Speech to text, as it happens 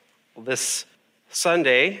This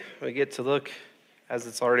Sunday, we get to look, as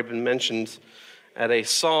it's already been mentioned, at a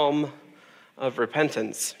psalm of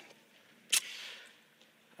repentance.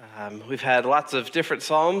 We've had lots of different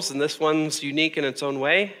psalms, and this one's unique in its own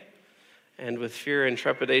way. And with fear and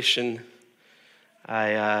trepidation,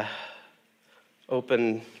 I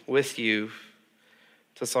open with you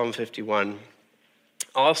to Psalm 51.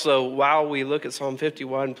 Also, while we look at Psalm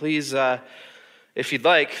 51, please, if you'd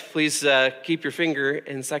like, please keep your finger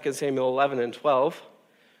in 2 Samuel 11 and 12,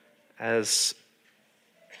 as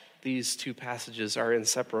these two passages are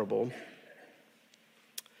inseparable.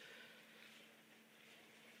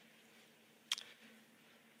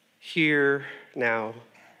 Hear now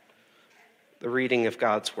the reading of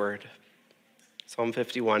God's word. Psalm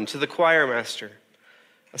 51, to the choir master,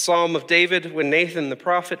 a psalm of David when Nathan the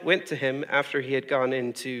prophet went to him after he had gone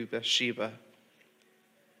into Bathsheba.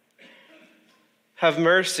 Have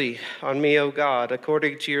mercy on me, O God,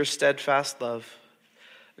 according to your steadfast love.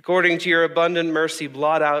 According to your abundant mercy,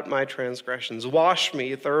 blot out my transgressions. Wash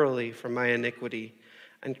me thoroughly from my iniquity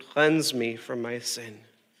and cleanse me from my sin.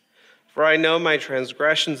 For I know my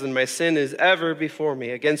transgressions and my sin is ever before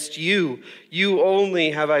me. Against you, you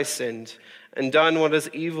only have I sinned and done what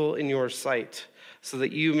is evil in your sight, so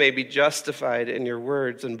that you may be justified in your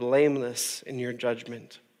words and blameless in your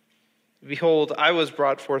judgment. Behold, I was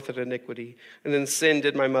brought forth in iniquity, and in sin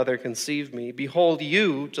did my mother conceive me. Behold,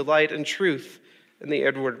 you delight in truth in the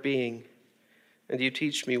inward being, and you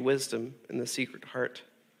teach me wisdom in the secret heart.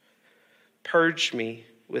 Purge me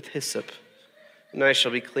with hyssop, and I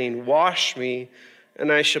shall be clean. Wash me,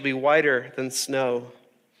 and I shall be whiter than snow.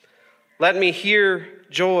 Let me hear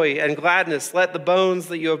joy and gladness. Let the bones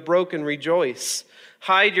that you have broken rejoice.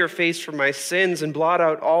 Hide your face from my sins and blot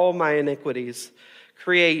out all my iniquities.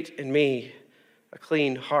 Create in me a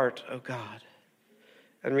clean heart, O God,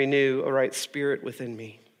 and renew a right spirit within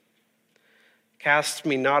me. Cast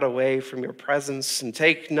me not away from your presence, and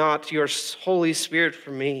take not your Holy Spirit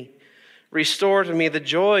from me. Restore to me the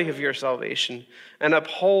joy of your salvation, and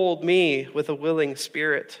uphold me with a willing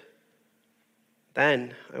spirit.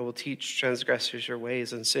 Then I will teach transgressors your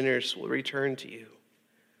ways, and sinners will return to you.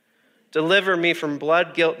 Deliver me from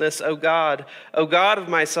blood guiltness, O God of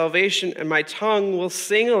my salvation, and my tongue will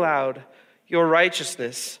sing aloud your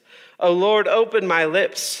righteousness. O Lord, open my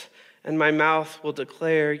lips, and my mouth will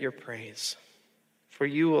declare your praise. For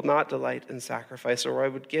you will not delight in sacrifice, or I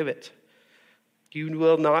would give it. You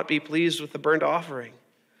will not be pleased with the burnt offering.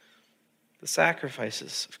 The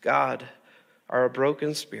sacrifices of God are a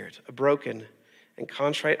broken spirit, a broken and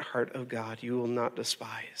contrite heart, O God, you will not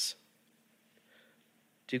despise.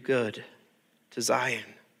 Do good to Zion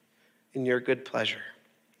in your good pleasure.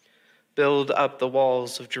 Build up the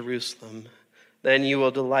walls of Jerusalem. Then you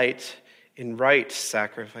will delight in right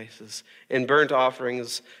sacrifices, in burnt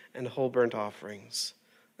offerings and whole burnt offerings,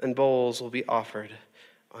 and bowls will be offered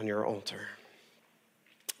on your altar.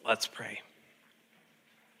 Let's pray.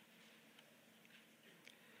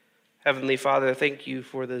 Heavenly Father, thank you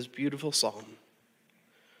for this beautiful psalm.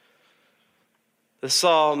 The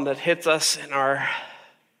psalm that hits us in our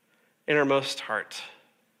innermost heart.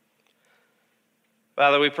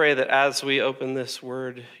 Father, we pray that as we open this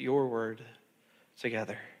word, your word,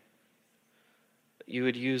 together, that you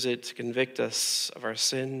would use it to convict us of our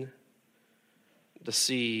sin, to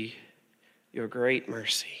see your great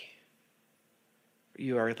mercy.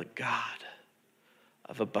 You are the God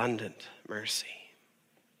of abundant mercy.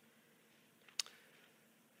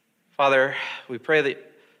 Father, we pray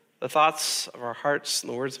that the thoughts of our hearts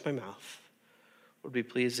and the words of my mouth would be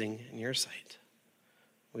pleasing in your sight.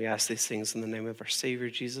 We ask these things in the name of our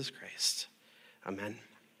Savior, Jesus Christ. Amen.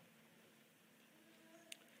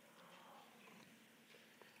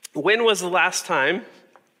 When was the last time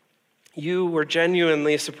you were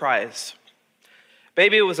genuinely surprised?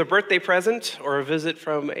 Maybe it was a birthday present or a visit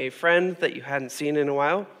from a friend that you hadn't seen in a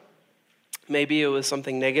while. Maybe it was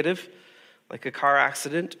something negative, like a car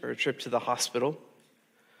accident or a trip to the hospital.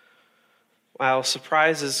 While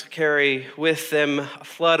surprises carry with them a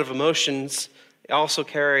flood of emotions, they also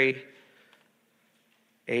carry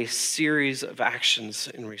a series of actions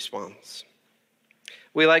in response.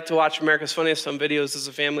 We like to watch America's Funniest Home Videos as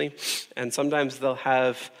a family, and sometimes they'll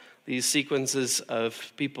have these sequences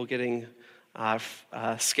of people getting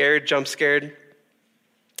scared, jump scared.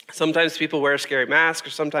 Sometimes people wear a scary mask,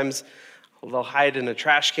 or sometimes they'll hide in a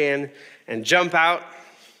trash can and jump out.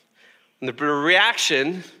 And the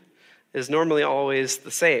reaction is normally always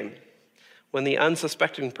the same. When the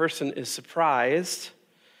unsuspecting person is surprised,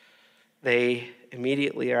 they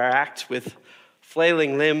immediately react with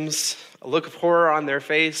flailing limbs, a look of horror on their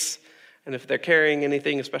face, and if they're carrying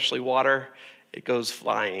anything, especially water, it goes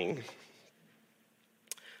flying.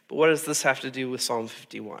 But what does this have to do with Psalm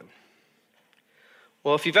 51?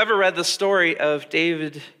 Well, if you've ever read the story of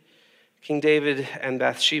King David and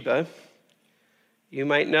Bathsheba, you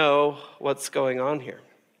might know what's going on here.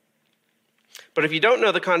 But if you don't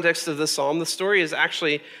know the context of this psalm, the story is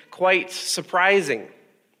actually quite surprising.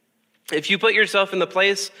 If you put yourself in the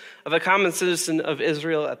place of a common citizen of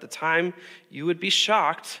Israel at the time, you would be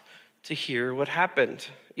shocked to hear what happened.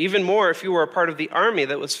 Even more, if you were a part of the army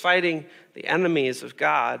that was fighting the enemies of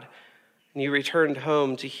God, and you returned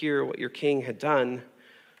home to hear what your king had done,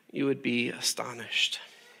 you would be astonished.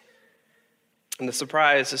 And the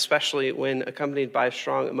surprise, especially when accompanied by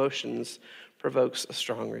strong emotions, provokes a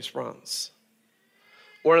strong response.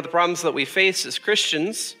 One of the problems that we face as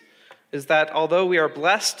Christians is that although we are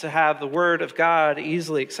blessed to have the Word of God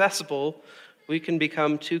easily accessible, we can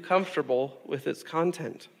become too comfortable with its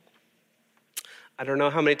content. I don't know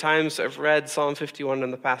how many times I've read Psalm 51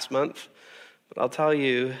 in the past month, but I'll tell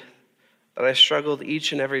you that I struggled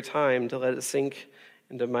each and every time to let it sink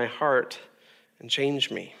into my heart and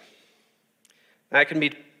change me. That can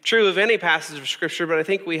be true of any passage of Scripture, but I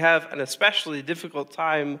think we have an especially difficult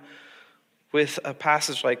time with a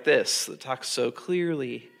passage like this that talks so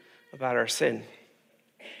clearly about our sin.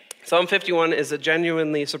 Psalm 51 is a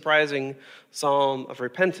genuinely surprising psalm of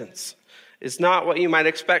repentance. It's not what you might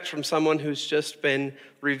expect from someone who's just been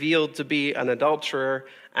revealed to be an adulterer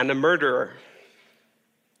and a murderer.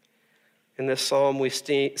 In this psalm, we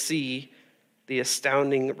see the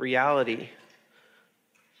astounding reality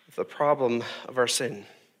of the problem of our sin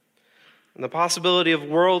and the possibility of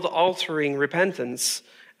world-altering repentance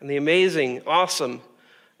and the amazing, awesome,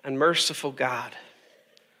 and merciful God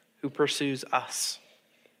who pursues us.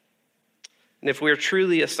 And if we are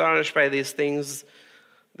truly astonished by these things,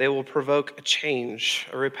 they will provoke a change,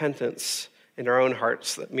 a repentance in our own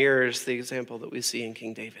hearts that mirrors the example that we see in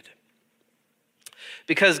King David.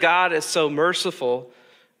 Because God is so merciful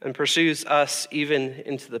and pursues us even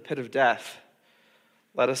into the pit of death,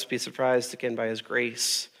 let us be surprised again by his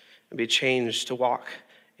grace and be changed to walk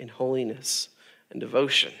in holiness and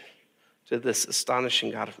devotion to this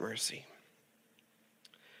astonishing God of mercy.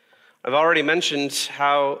 I've already mentioned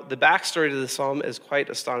how the backstory to the psalm is quite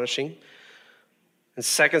astonishing. In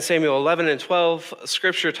 2 Samuel 11 and 12,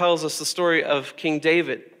 Scripture tells us the story of King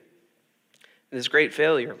David and his great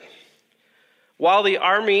failure. While the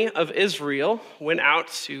army of Israel went out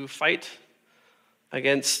to fight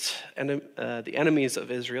against the enemies of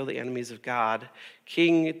Israel, the enemies of God,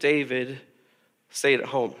 King David stayed at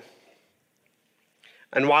home.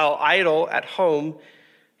 And while idle at home,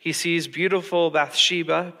 he sees beautiful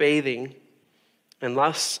Bathsheba bathing and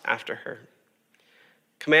lusts after her,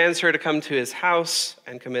 commands her to come to his house,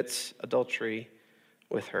 and commits adultery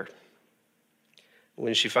with her.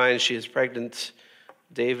 When she finds she is pregnant,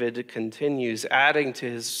 David continues adding to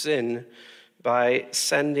his sin by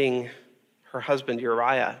sending her husband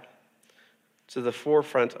Uriah to the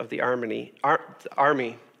forefront of the army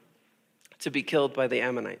to be killed by the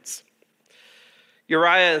Ammonites.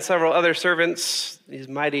 Uriah and several other servants, these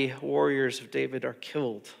mighty warriors of David, are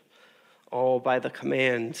killed, all by the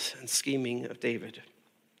command and scheming of David.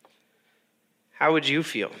 How would you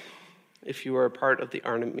feel if you were a part of the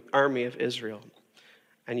army of Israel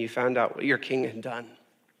and you found out what your king had done?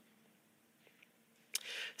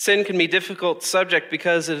 Sin can be a difficult subject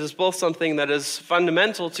because it is both something that is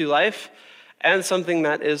fundamental to life and something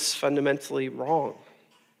that is fundamentally wrong.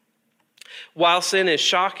 While sin is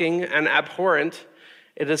shocking and abhorrent,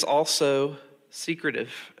 it is also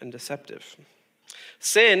secretive and deceptive.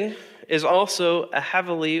 Sin is also a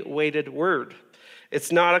heavily weighted word.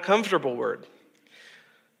 It's not a comfortable word.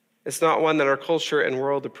 It's not one that our culture and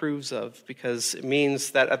world approves of because it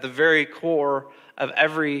means that at the very core of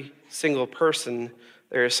every single person,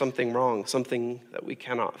 there is something wrong, something that we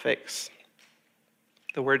cannot fix.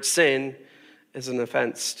 The word sin is an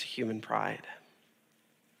offense to human pride.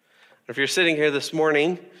 If you're sitting here this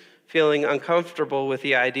morning feeling uncomfortable with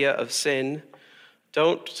the idea of sin,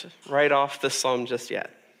 don't write off this psalm just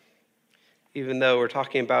yet. Even though we're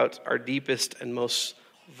talking about our deepest and most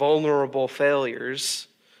vulnerable failures,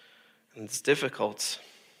 and it's difficult,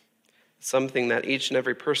 it's something that each and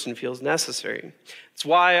every person feels necessary. It's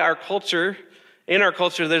why in our culture,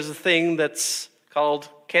 there's a thing that's called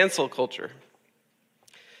cancel culture.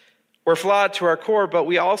 We're flawed to our core, but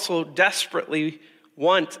we also desperately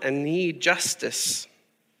want and need justice.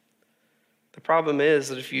 The problem is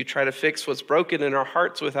that if you try to fix what's broken in our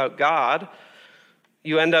hearts without God,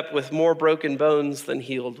 you end up with more broken bones than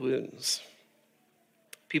healed wounds.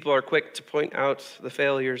 People are quick to point out the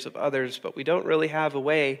failures of others, but we don't really have a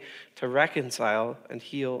way to reconcile and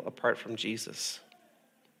heal apart from Jesus.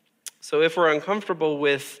 So if we're uncomfortable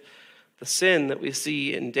with the sin that we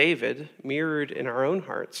see in David mirrored in our own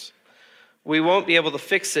hearts, we won't be able to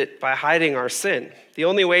fix it by hiding our sin. The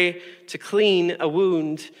only way to clean a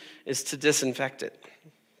wound is to disinfect it.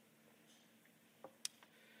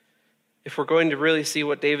 If we're going to really see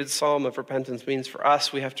what David's psalm of repentance means for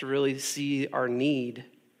us, we have to really see our need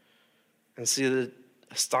and see the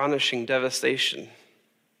astonishing devastation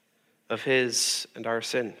of his and our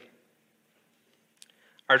sin.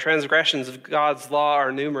 Our transgressions of God's law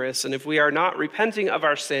are numerous, and if we are not repenting of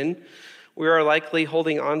our sin, we are likely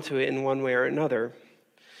holding on to it in one way or another.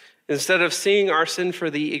 Instead of seeing our sin for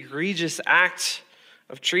the egregious act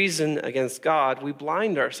of treason against God, we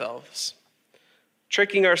blind ourselves,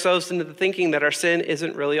 tricking ourselves into thinking that our sin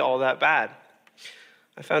isn't really all that bad.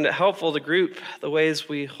 I found it helpful to group the ways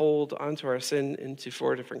we hold onto our sin into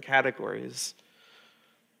 4 different categories.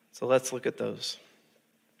 So let's look at those.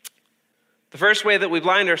 The first way that we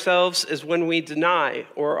blind ourselves is when we deny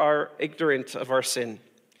or are ignorant of our sin.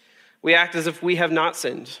 We act as if we have not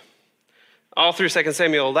sinned. All through 2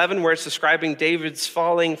 Samuel 11, where it's describing David's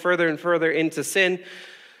falling further and further into sin,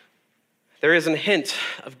 there is a hint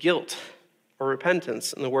of guilt or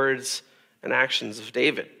repentance in the words and actions of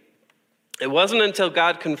David. It wasn't until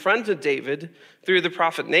God confronted David through the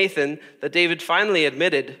prophet Nathan that David finally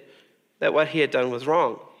admitted that what he had done was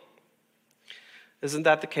wrong. Isn't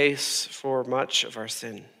that the case for much of our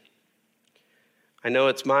sin? I know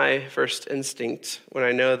it's my first instinct when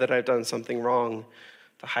I know that I've done something wrong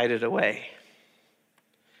to hide it away.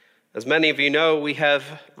 As many of you know, we have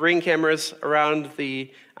Ring cameras around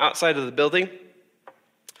the outside of the building,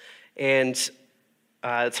 and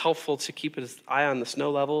it's helpful to keep an eye on the snow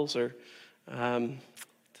levels or to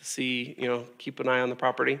see, keep an eye on the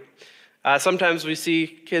property. Sometimes we see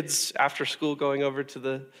kids after school going over to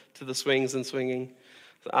the swings and swinging.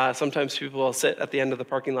 Sometimes people will sit at the end of the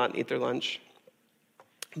parking lot and eat their lunch.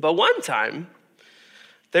 But one time,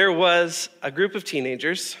 there was a group of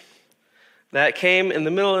teenagers that came in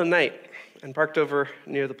the middle of the night and parked over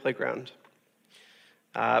near the playground,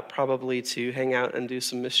 probably to hang out and do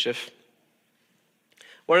some mischief.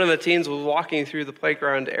 One of the teens was walking through the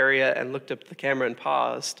playground area and looked up at the camera and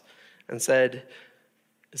paused and said,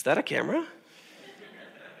 "Is that a camera?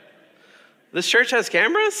 This church has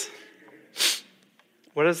cameras?"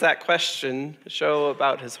 What does that question show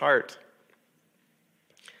about his heart?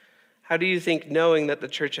 How do you think knowing that the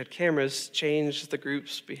church had cameras changed the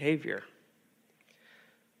group's behavior?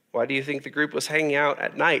 Why do you think the group was hanging out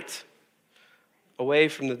at night, away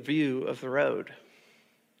from the view of the road?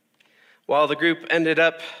 While the group ended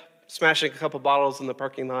up smashing a couple bottles in the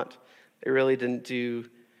parking lot, they really didn't do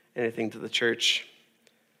anything to the church.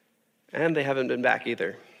 And they haven't been back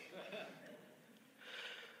either.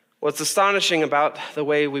 What's astonishing about the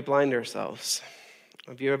way we blind ourselves?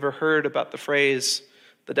 Have you ever heard about the phrase,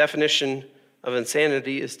 the definition of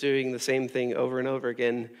insanity is doing the same thing over and over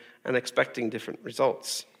again and expecting different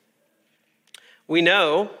results? We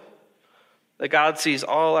know that God sees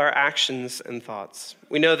all our actions and thoughts.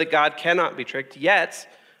 We know that God cannot be tricked, yet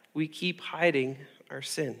we keep hiding our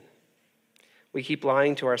sin. We keep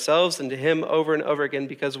lying to ourselves and to him over and over again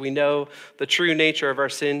because we know the true nature of our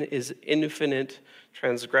sin is infinite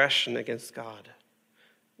transgression against God.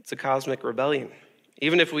 It's a cosmic rebellion.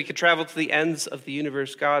 Even if we could travel to the ends of the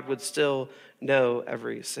universe, God would still know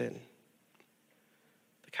every sin.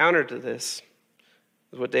 The counter to this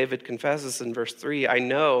is what David confesses in verse 3. I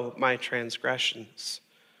know my transgressions,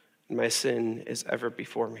 and my sin is ever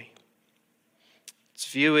before me.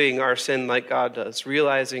 It's viewing our sin like God does,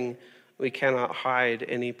 realizing we cannot hide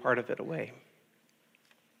any part of it away.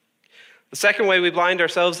 The second way we blind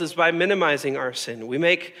ourselves is by minimizing our sin. We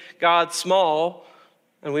make God small,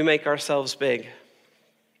 and we make ourselves big.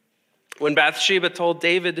 When Bathsheba told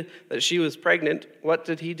David that she was pregnant, what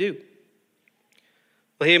did he do?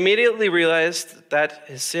 Well, he immediately realized that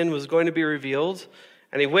his sin was going to be revealed,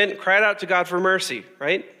 and he went and cried out to God for mercy,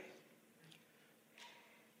 right?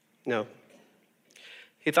 No.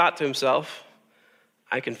 He thought to himself,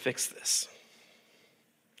 I can fix this.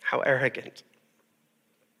 How arrogant.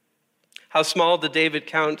 How small did David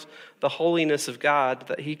count the holiness of God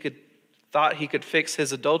that thought he could fix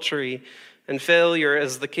his adultery and failure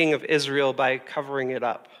as the king of Israel by covering it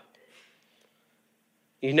up?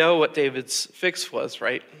 You know what David's fix was,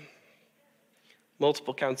 right?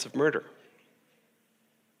 Multiple counts of murder.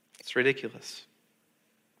 It's ridiculous.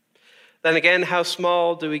 Then again, how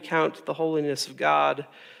small do we count the holiness of God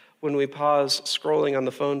when we pause scrolling on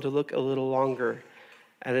the phone to look a little longer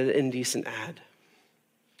at an indecent ad?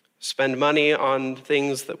 spend money on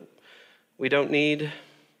things that we don't need,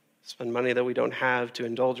 spend money that we don't have to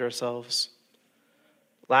indulge ourselves,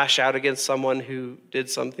 lash out against someone who did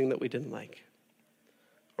something that we didn't like,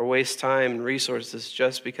 or waste time and resources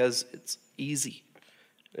just because it's easy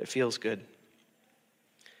and it feels good.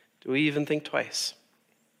 Do we even think twice?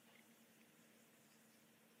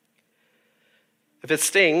 If it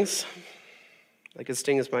stings, like it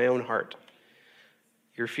stings my own heart,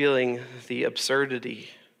 you're feeling the absurdity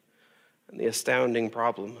and the astounding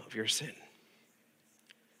problem of your sin.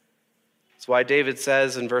 That's why David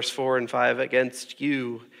says in verse 4 and 5, against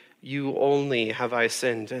you, you only have I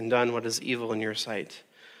sinned and done what is evil in your sight,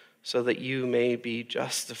 so that you may be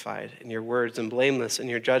justified in your words and blameless in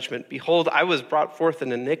your judgment. Behold, I was brought forth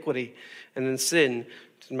in iniquity, and in sin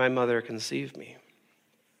did my mother conceive me.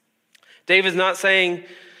 David's not saying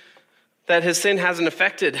that his sin hasn't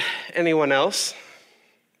affected anyone else.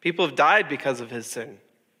 People have died because of his sin.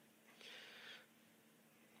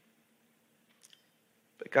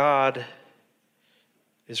 But God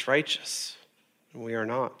is righteous, and we are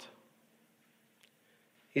not.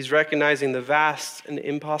 He's recognizing the vast and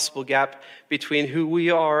impossible gap between who we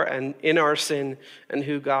are and in our sin and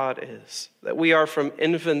who God is. That we are from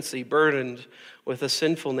infancy burdened with a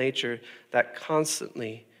sinful nature that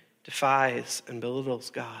constantly defies and belittles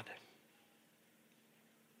God.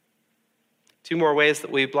 2 more ways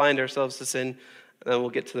that we blind ourselves to sin, and then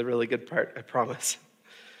we'll get to the really good part, I promise.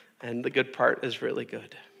 And the good part is really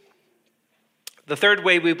good. The third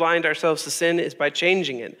way we blind ourselves to sin is by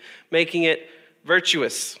changing it, making it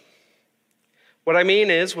virtuous. What I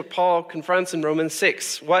mean is what Paul confronts in Romans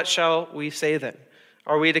 6. What shall we say then?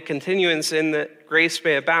 Are we to continue in sin that grace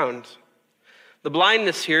may abound? The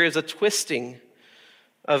blindness here is a twisting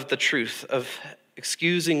of the truth, of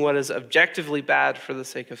excusing what is objectively bad for the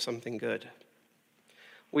sake of something good.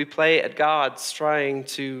 We play at God's trying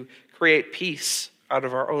to create peace out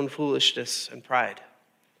of our own foolishness and pride.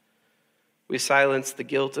 We silence the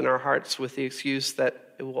guilt in our hearts with the excuse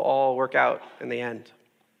that it will all work out in the end.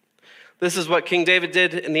 This is what King David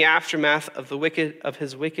did in the aftermath of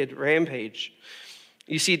his wicked rampage.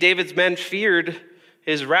 You see, David's men feared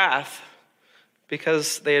his wrath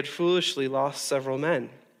because they had foolishly lost several men.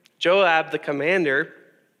 Joab, the commander,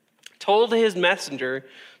 told his messenger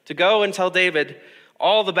to go and tell David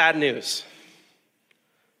all the bad news.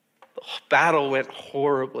 The battle went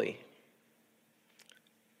horribly.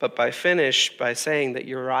 But by saying that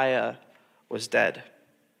Uriah was dead.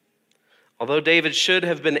 Although David should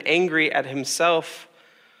have been angry at himself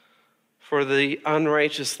for the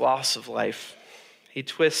unrighteous loss of life, he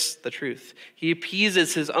twists the truth. He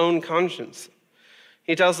appeases his own conscience.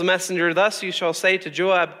 He tells the messenger, thus you shall say to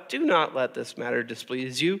Joab, do not let this matter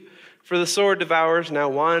displease you, for the sword devours now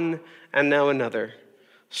one and now another.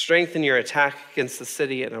 Strengthen your attack against the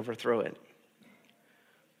city and overthrow it.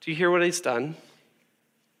 Do you hear what he's done?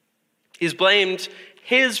 He's blamed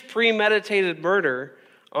his premeditated murder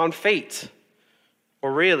on fate,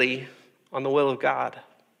 or really, on the will of God.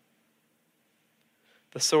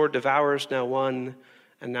 The sword devours now one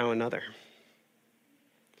and now another.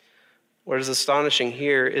 What is astonishing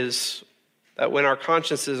here is that when our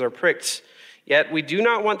consciences are pricked, yet we do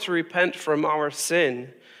not want to repent from our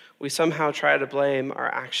sin, we somehow try to blame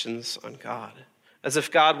our actions on God, as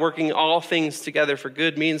if God working all things together for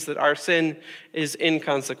good means that our sin is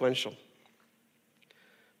inconsequential.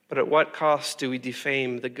 But at what cost do we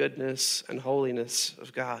defame the goodness and holiness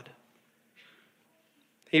of God?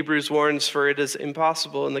 Hebrews warns, for it is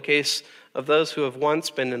impossible in the case of those who have once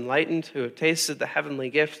been enlightened, who have tasted the heavenly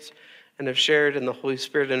gift and have shared in the Holy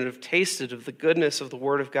Spirit and have tasted of the goodness of the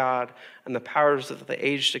Word of God and the powers of the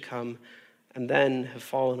age to come, and then have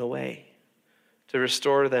fallen away, to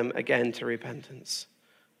restore them again to repentance,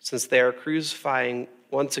 since they are crucifying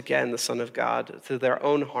once again the Son of God to their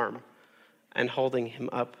own harm and holding him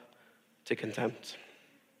up to contempt.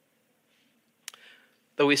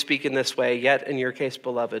 Though we speak in this way, yet in your case,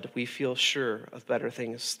 beloved, we feel sure of better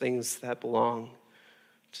things, things that belong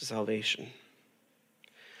to salvation.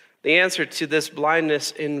 The answer to this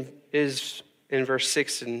blindness is in verse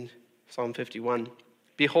 6 in Psalm 51.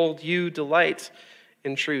 Behold, you delight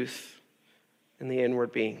in truth in the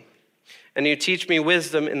inward being, and you teach me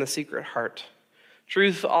wisdom in the secret heart.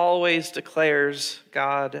 Truth always declares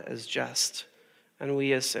God as just, and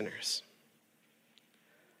we as sinners.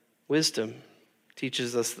 Wisdom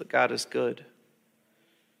teaches us that God is good,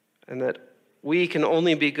 and that we can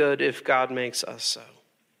only be good if God makes us so,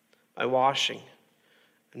 by washing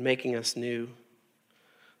and making us new.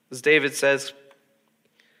 As David says,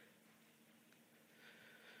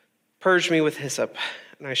 purge me with hyssop,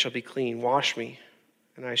 and I shall be clean. Wash me,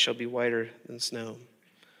 and I shall be whiter than snow.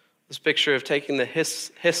 This picture of taking the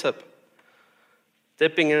hyssop,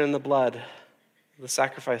 dipping it in the blood of the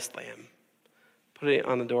sacrificed lamb, putting it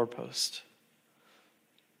on the doorpost,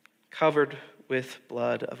 covered with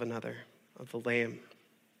blood of another, of the lamb.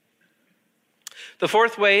 The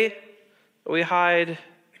fourth way that we hide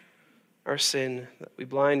our sin, that we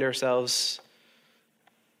blind ourselves,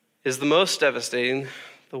 is the most devastating,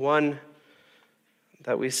 the one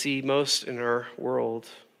that we see most in our world.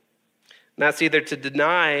 And that's either to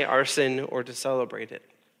deny our sin or to celebrate it.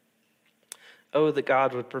 Oh, that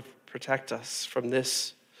God would protect us from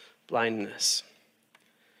this blindness.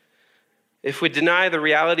 If we deny the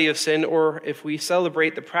reality of sin or if we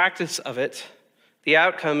celebrate the practice of it, the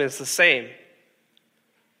outcome is the same.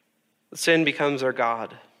 The sin becomes our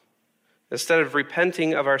God. Instead of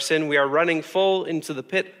repenting of our sin, we are running full into the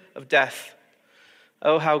pit of death.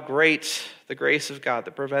 Oh, how great the grace of God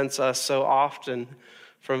that prevents us so often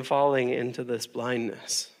from falling into this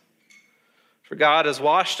blindness. For God has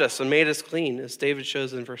washed us and made us clean, as David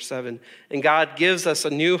shows in verse 7. And God gives us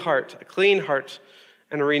a new heart, a clean heart,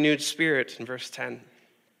 and a renewed spirit in verse 10.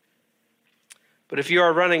 But if you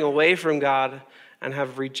are running away from God and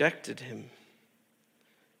have rejected him,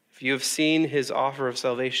 if you have seen his offer of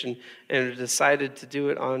salvation and have decided to do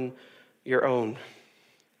it on your own,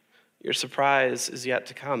 your surprise is yet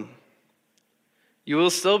to come. You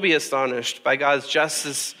will still be astonished by God's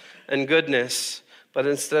justice and goodness, but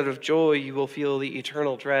instead of joy, you will feel the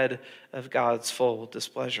eternal dread of God's full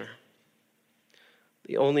displeasure.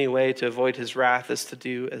 The only way to avoid his wrath is to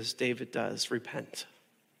do as David does, repent.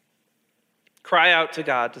 Cry out to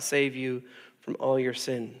God to save you from all your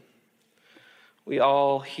sin. We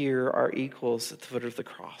all here are equals at the foot of the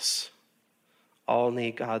cross. All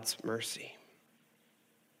need God's mercy.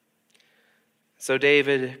 So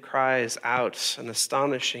David cries out an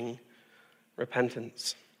astonishing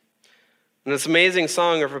repentance. And this amazing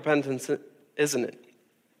song of repentance, isn't it?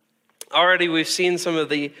 Already we've seen some of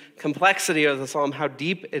the complexity of the psalm, how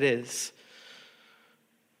deep it is.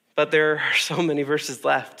 But there are so many verses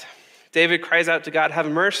left. David cries out to God, have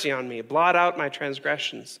mercy on me, blot out my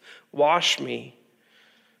transgressions, wash me,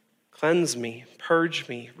 cleanse me, purge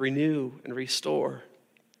me, renew, and restore.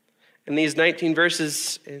 In these 19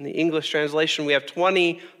 verses in the English translation, we have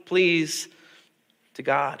 20 pleas to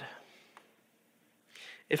God.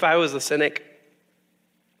 If I was a cynic,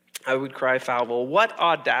 I would cry foul. What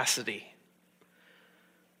audacity!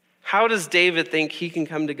 How does David think he can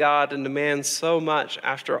come to God and demand so much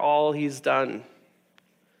after all he's done?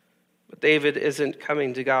 But David isn't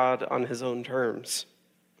coming to God on his own terms.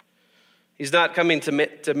 He's not coming to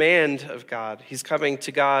demand of God. He's coming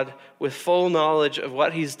to God with full knowledge of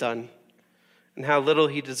what he's done and how little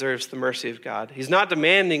he deserves the mercy of God. He's not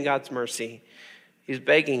demanding God's mercy. He's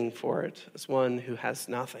begging for it as one who has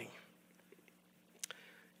nothing.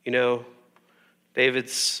 You know,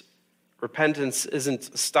 David's repentance isn't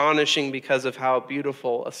astonishing because of how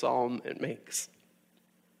beautiful a psalm it makes.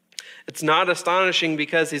 It's not astonishing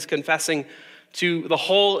because he's confessing to the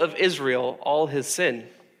whole of Israel all his sin.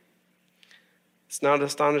 It's not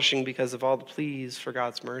astonishing because of all the pleas for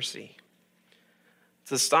God's mercy.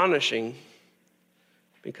 It's astonishing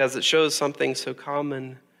because it shows something so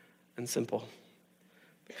common and simple,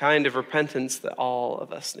 the kind of repentance that all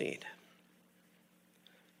of us need.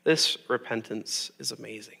 This repentance is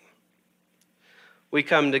amazing. We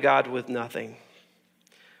come to God with nothing.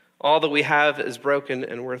 All that we have is broken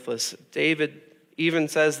and worthless. David even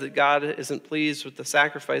says that God isn't pleased with the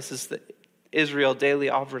sacrifices that Israel daily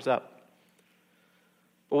offers up.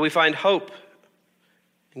 But we find hope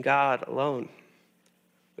in God alone.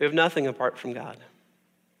 We have nothing apart from God.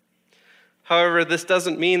 However, this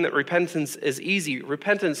doesn't mean that repentance is easy.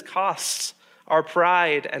 Repentance costs our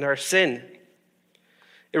pride and our sin.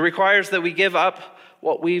 It requires that we give up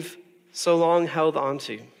what we've so long held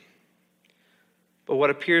onto. But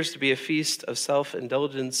what appears to be a feast of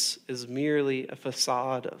self-indulgence is merely a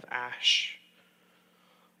facade of ash.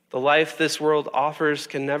 The life this world offers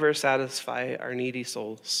can never satisfy our needy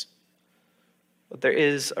souls. But there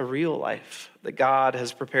is a real life that God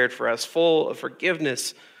has prepared for us, full of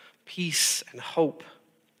forgiveness, peace, and hope.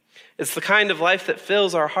 It's the kind of life that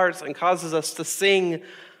fills our hearts and causes us to sing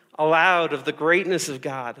aloud of the greatness of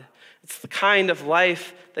God. It's the kind of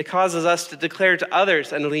life that causes us to declare to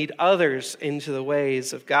others and lead others into the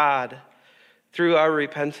ways of God. Through our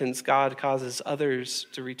repentance, God causes others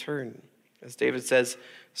to return. As David says,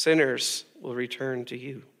 sinners will return to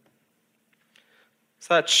you.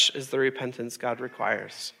 Such is the repentance God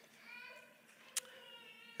requires.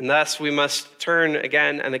 And thus we must turn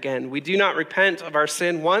again and again. We do not repent of our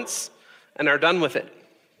sin once and are done with it.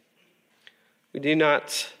 We do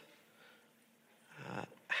not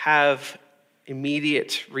have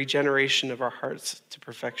immediate regeneration of our hearts to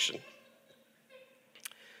perfection,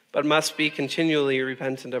 but must be continually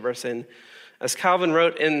repentant of our sin. As Calvin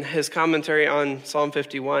wrote in his commentary on Psalm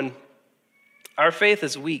 51, our faith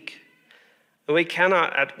is weak, and we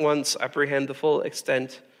cannot at once apprehend the full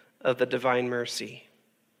extent of the divine mercy.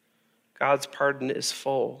 God's pardon is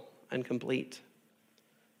full and complete,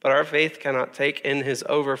 but our faith cannot take in his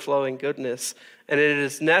overflowing goodness, and it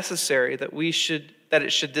is necessary that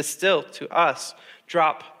it should distill to us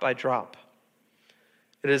drop by drop.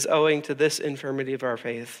 It is owing to this infirmity of our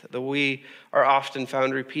faith that we are often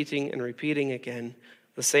found repeating and repeating again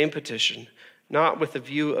the same petition, not with the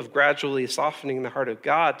view of gradually softening the heart of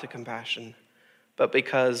God to compassion, but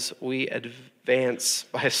because we advance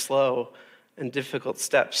by slow and difficult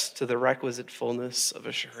steps to the requisite fullness of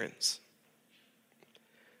assurance.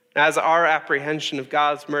 As our apprehension of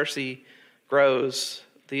God's mercy grows,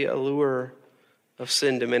 the allure of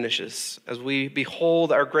sin diminishes. As we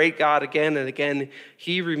behold our great God again and again,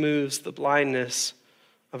 he removes the blindness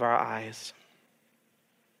of our eyes.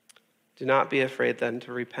 Do not be afraid then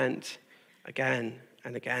to repent again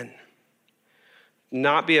and again. Do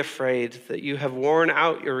not be afraid that you have worn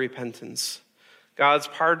out your repentance. God's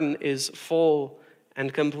pardon is full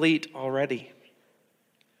and complete already.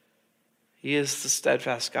 He is the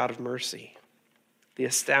steadfast God of mercy, the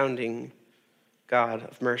astounding God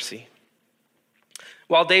of mercy.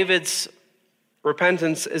 While David's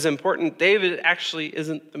repentance is important, David actually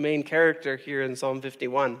isn't the main character here in Psalm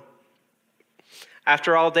 51.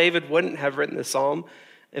 After all, David wouldn't have written the psalm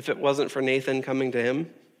if it wasn't for Nathan coming to him.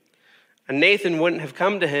 And Nathan wouldn't have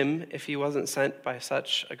come to him if he wasn't sent by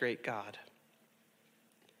such a great God.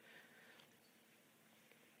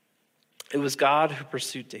 It was God who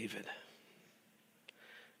pursued David.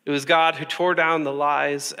 It was God who tore down the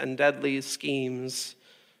lies and deadly schemes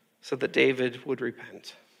so that David would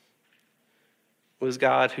repent. It was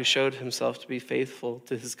God who showed himself to be faithful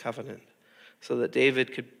to his covenant so that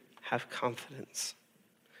David could have confidence.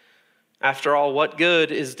 After all, what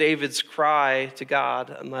good is David's cry to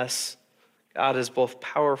God unless God is both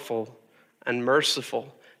powerful and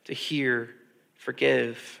merciful to hear,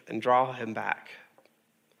 forgive, and draw him back?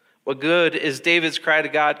 What good is David's cry to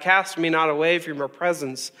God, cast me not away from your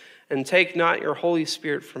presence and take not your Holy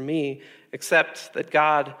Spirit from me, except that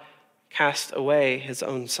God cast away his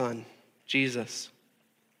own son, Jesus,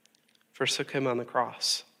 forsook him on the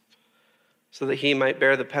cross so that he might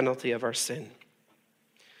bear the penalty of our sin.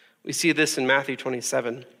 We see this in Matthew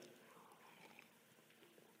 27.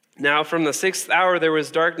 Now from the 6th hour there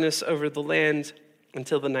was darkness over the land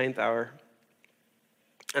until the 9th hour.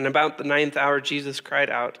 And about the 9th hour Jesus cried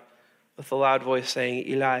out with a loud voice saying,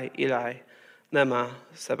 Eli, Eli, lema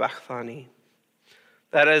sabachthani.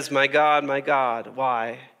 That is, my God,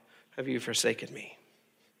 why have you forsaken me?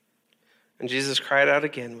 And Jesus cried out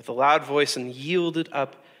again with a loud voice and yielded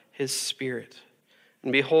up his spirit.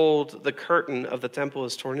 And behold, the curtain of the temple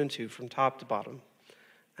was torn in two from top to bottom,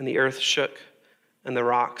 and the earth shook, and the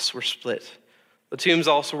rocks were split. The tombs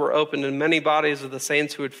also were opened, and many bodies of the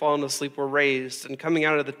saints who had fallen asleep were raised. And coming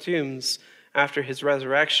out of the tombs after his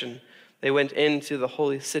resurrection, they went into the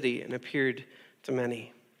holy city and appeared to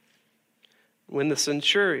many. When the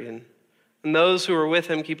centurion and those who were with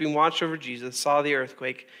him keeping watch over Jesus saw the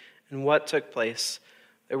earthquake and what took place,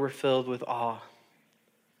 they were filled with awe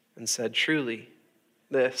and said, truly,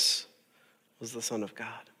 this was the Son of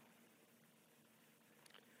God.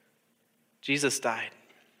 Jesus died.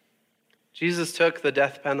 Jesus took the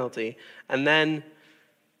death penalty, and then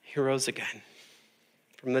he rose again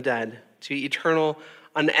from the dead to eternal,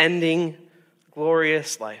 unending,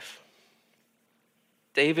 glorious life.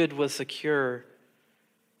 David was secure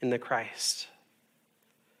in the Christ,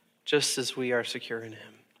 just as we are secure in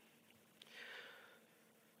him.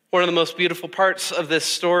 One of the most beautiful parts of this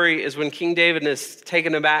story is when King David is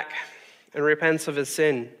taken aback and repents of his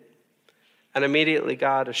sin, and immediately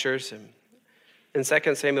God assures him. In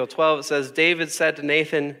 2 Samuel 12, it says, David said to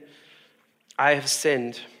Nathan, I have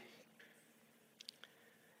sinned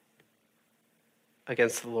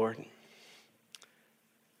against the Lord.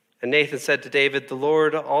 And Nathan said to David, the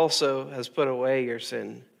Lord also has put away your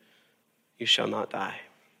sin. You shall not die.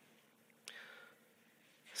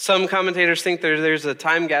 Some commentators think there's a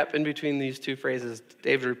time gap in between these two phrases.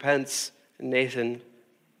 David repents and Nathan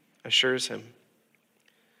assures him.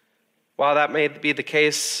 While that may be the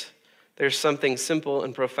case, there's something simple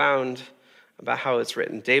and profound about how it's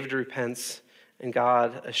written. David repents and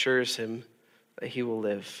God assures him that he will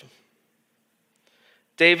live.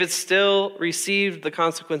 David still received the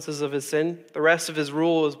consequences of his sin. The rest of his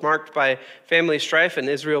rule was marked by family strife and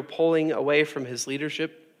Israel pulling away from his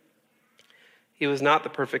leadership. He was not the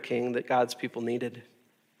perfect king that God's people needed.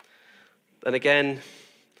 Then again,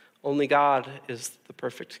 only God is the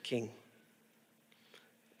perfect king.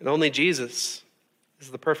 And only Jesus is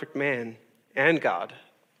the perfect man and God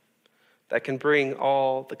that can bring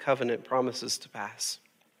all the covenant promises to pass.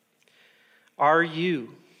 Are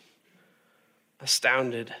you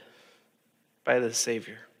astounded by this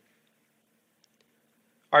Savior?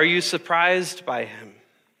 Are you surprised by him?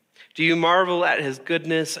 Do you marvel at his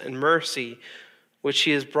goodness and mercy, which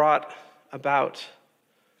he has brought about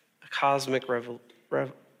a cosmic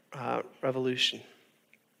revolution?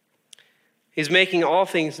 He's making all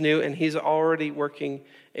things new, and he's already working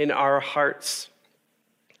in our hearts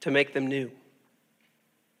to make them new.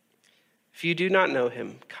 If you do not know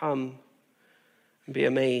him, come and be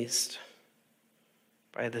amazed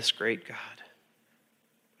by this great God,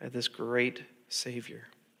 by this great Savior.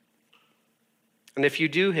 And if you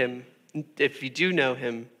do know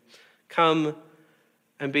him, come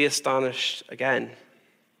and be astonished again.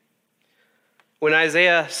 When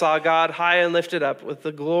Isaiah saw God high and lifted up with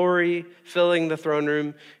the glory filling the throne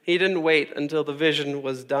room, he didn't wait until the vision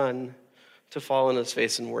was done to fall on his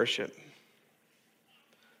face in worship.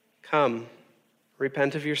 Come,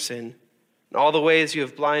 repent of your sin and all the ways you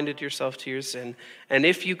have blinded yourself to your sin. And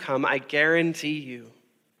if you come, I guarantee you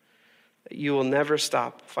that you will never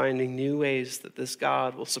stop finding new ways that this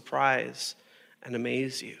God will surprise and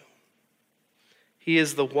amaze you. He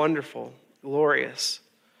is the wonderful, glorious,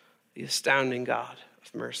 the astounding God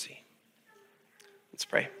of mercy. Let's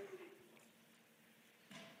pray.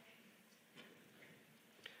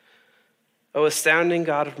 O astounding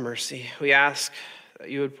God of mercy, we ask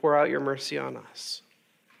that you would pour out your mercy on us.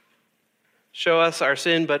 Show us our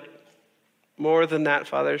sin, but more than that,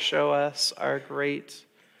 Father, show us our great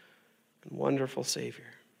and wonderful Savior.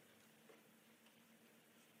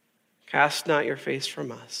 Cast not your face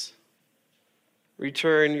from us.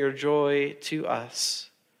 Return your joy to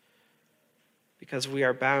us, because we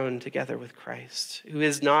are bound together with Christ, who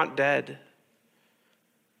is not dead,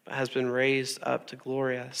 but has been raised up to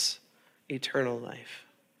glorious, eternal life.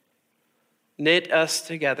 Knit us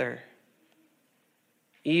together,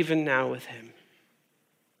 even now with him.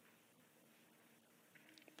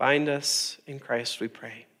 Bind us in Christ, we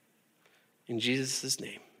pray. In Jesus'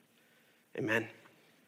 name, amen.